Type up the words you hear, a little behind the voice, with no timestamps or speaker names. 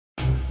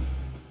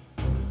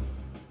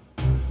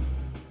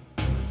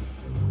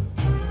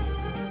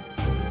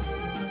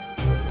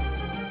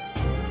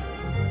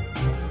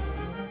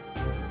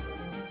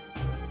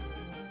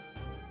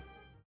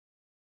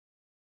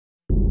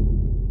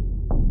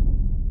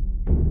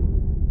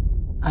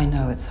I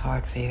know it's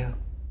hard for you,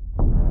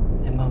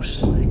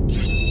 emotionally.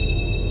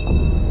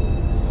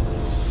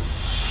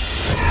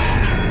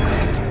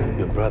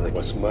 Your brother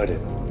was murdered.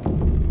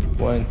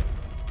 When?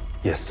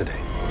 Yesterday.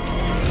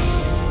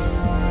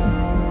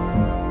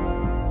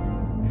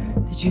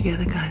 Did you get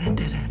the guy that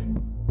did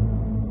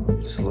it?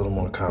 It's a little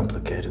more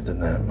complicated than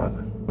that,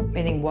 Mother.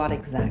 Meaning what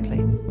exactly?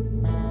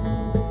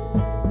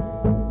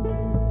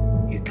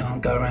 You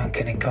can't go around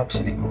killing cops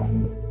anymore.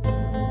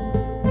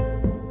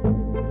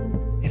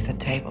 If the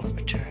tables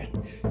were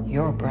turned,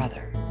 your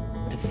brother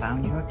would have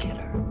found your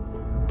killer,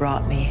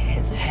 brought me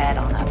his head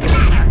on a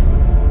platter.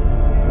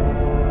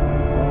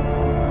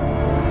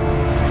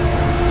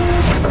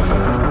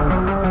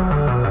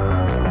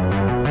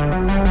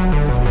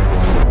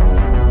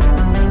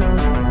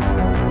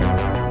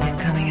 He's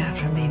coming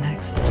after me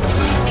next.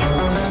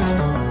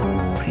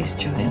 Please,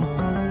 Julian,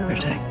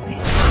 protect me.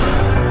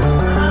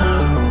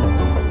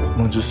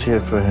 I'm just here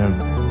for him.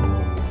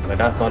 But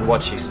that's not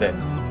what she said.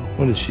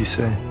 What did she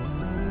say?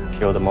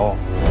 Kill them all.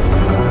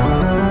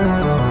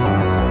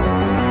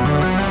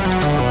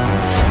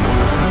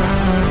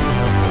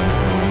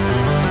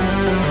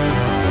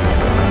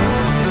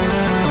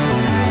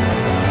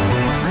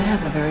 I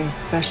have a very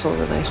special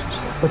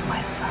relationship with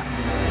my son.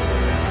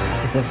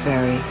 He's a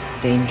very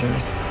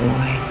dangerous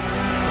boy.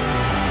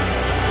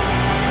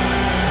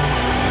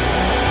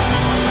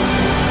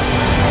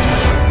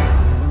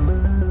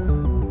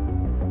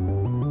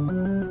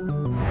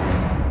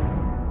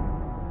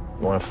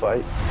 Want to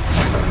fight?